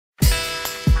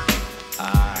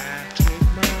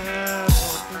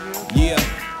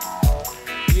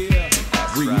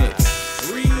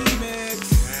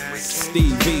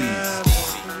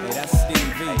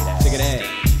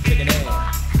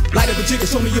nigga,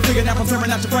 show me your figure, now I'm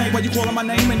tearing out your frame. While you calling my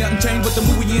name, ain't nothing changed with the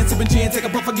movie in, sipping gin, take a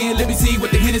puff again, let me see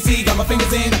with the Hennessy. Got my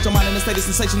fingers in, got your mind in a state of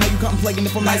sensation, now you contemplating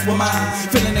if I'm nice with mine.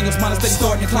 Feeling in your spine, steady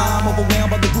starting to climb,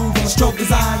 overwhelmed by the groove on the stroke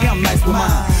design, yeah, I'm nice with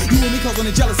mine. You and me causing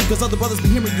the jealousy, cause other brothers be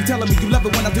hearing you telling me you love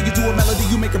it when I do you to a melody.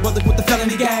 You make a brother quit the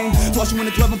felony game, toss you in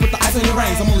the club and put the ice on your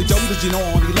reins. I'm only joking cause you know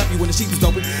I only love you when the sheet is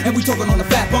open. And we talking on the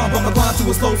fat bump, bump a climb to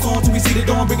a slow song till we see the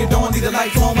dawn, bring it dawn, leave the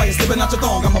lights on while you're slipping out your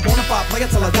thong. I'm a Bonafied Playa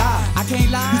till I die. I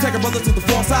can't lie. You take a brother to the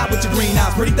far side with your green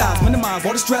eyes, pretty thighs, minimize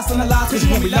all the stress and the lies, cause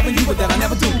you won't be loving you, but that I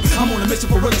never do. I'm on a mission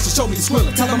for realness to show me the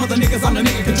skrilla. Tell them other niggas I'm the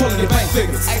nigga controlling your bank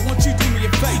figures. Hey, won't you do me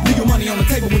a favor? Leave your money on the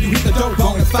table when you hit the dope,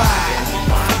 Bonafied.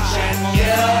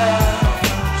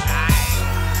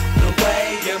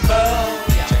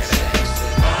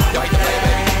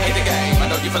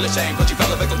 Feel ashamed, but you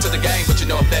fell a victim to the game. But you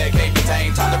know if that can't be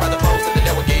tamed, time to ride the post, hit the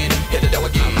dough again, hit the dough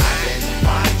again. I've been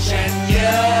watching you,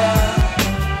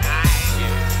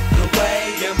 the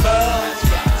way you move.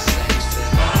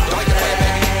 Don't like the play,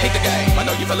 baby, hate the game. I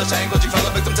know you feel ashamed, but you fell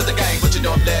a victim to the game. But you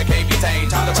know if that can't be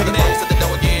tamed, time to ride the post, hit the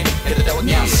dough again, hit the dough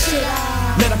again.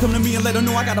 Let her come to me and let her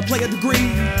know I got a player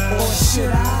degree. Or should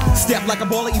I step like a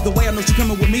baller? Either way, I know she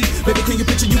coming with me. Baby, can you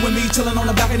picture you and me chilling on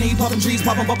the balcony, popping trees,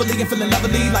 popping bubbly and feeling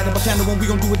lovely? Light up a candle when we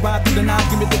gon' do it right through the night.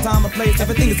 Give me the time and place,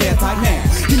 everything is airtight now.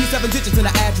 Give me 7 digits and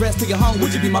the address to your home.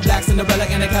 Would you be my black Cinderella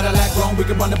in a Cadillac grown? We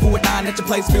can run the pool at 9 at your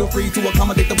place. Feel free to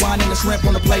accommodate the wine and the shrimp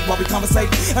on the plate while we conversate.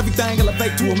 Everything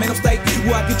elevate to a mental state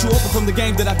where I get you open from the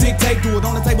game that I dictate. Do it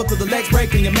on the table till the legs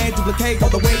break and your man duplicate all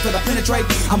the way till I penetrate.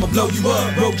 I'ma blow you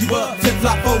up, broke you up, flip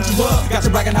flop, fold you up. Got you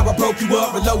bragging how I broke you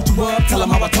up, reload you up, tell them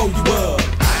how I told you up.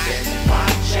 I've been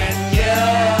watching you,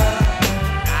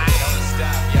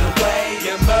 the way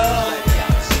you move.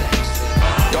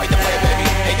 Don't hate the player, baby,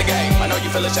 hate the game. I know you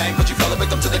feel ashamed, but you fell a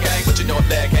victim to the game. But you know if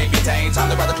that can't be tamed, time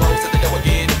to ride the clothes, hit the dough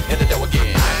again, hit the dough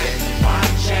again. I've been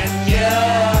watching you,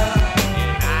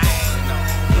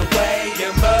 the way you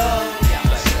move.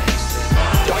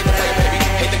 Don't hate the player, baby,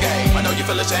 hate the game. I know you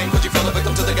feel ashamed, but you fell a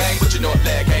victim to the game. But you know if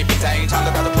that can't be tamed, time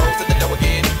to ride the clothes, hit the dough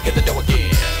again, hit the dough again.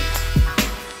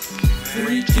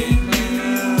 Freaking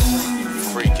you,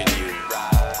 freaking you,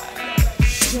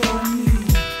 right? show me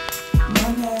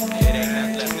money. It ain't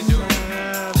nothing left to do.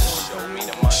 Show me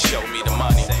the money. Show me the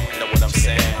money. Know what I'm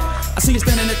saying? I see you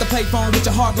standing at the payphone with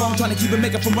your heart gone, trying to keep it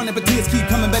making from running, but tears keep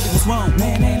coming, baby, what's wrong?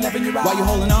 Man, ain't loving you right. Why you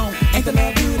holding on? Ain't the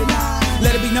love you tonight?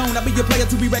 Let it be known, I'll be your player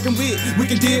to be reckoned with. We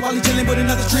can dig while he chillin' with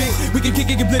another trick. We can kick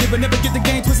it, get blitted, but never get the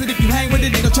game twisted. If you hang with it,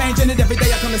 ain't no change in it. Every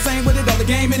day I come the same with it, all the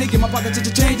game in it. Get my pocket just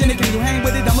a change in it. Can you hang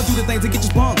with it? I'ma do the things to get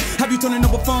you spun. Have you turning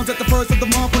over funds at the first of the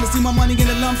month? Wanna see my money in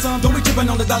a lump sum? Don't be tripping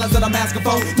on the dollars that I'm asking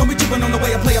for. Don't be tripping on the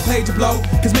way I play a page to blow.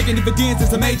 Cause making dividends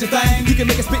is a major thing. You can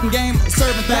make a spitting game,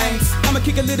 serving things. I'ma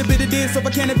kick a little bit of this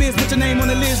over cannabis. Put your name on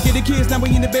the list, get the kids. Now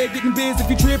we in the bed getting biz. If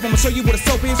you trip, I'ma show you what a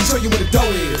soap is and show you what a dough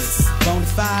is.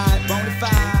 Bonafied,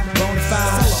 Bonafied,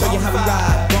 Bonafied. Show you how we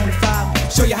ride,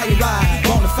 Bonafied. Show you how you ride,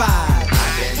 Bonafied.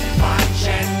 I've been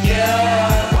watching you,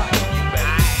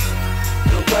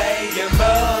 the way you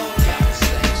move.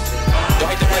 Don't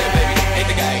hate the player, baby, hate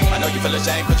the game. I know you feel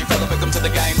ashamed, but you fell a victim to the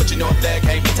game. But you know if that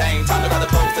can't be tamed, time to ride the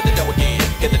post, hit the dough again,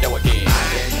 hit the dough again.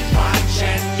 I've been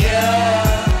watching you,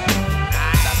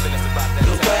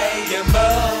 the way you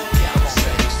move.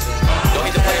 Don't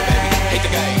hate the player, baby, hate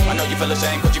the game. I know you feel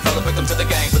ashamed, but you fell a victim to the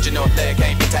game. But you know if that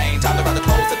can't be tamed, time to ride the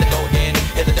post, hit the dough again,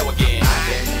 hit the dough again. I've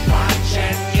been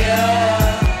watching you,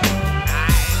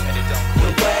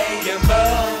 the way you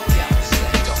move.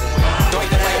 Don't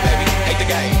hate the player, baby, hate the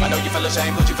game. I know you feel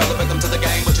ashamed, but you fell a victim to the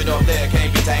game. But you know if that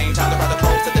can't be tamed, time to ride the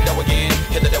post, hit the dough again,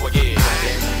 hit the dough again. I've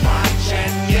been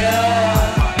watching you,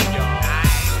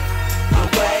 the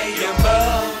way you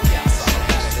move.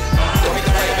 Don't hate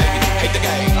the player, baby, hate the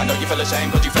game. I know you feel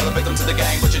ashamed, but you fell a victim to the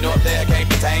game. But you know if that can't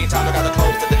be tamed, time to ride the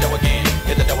post, hit the dough again.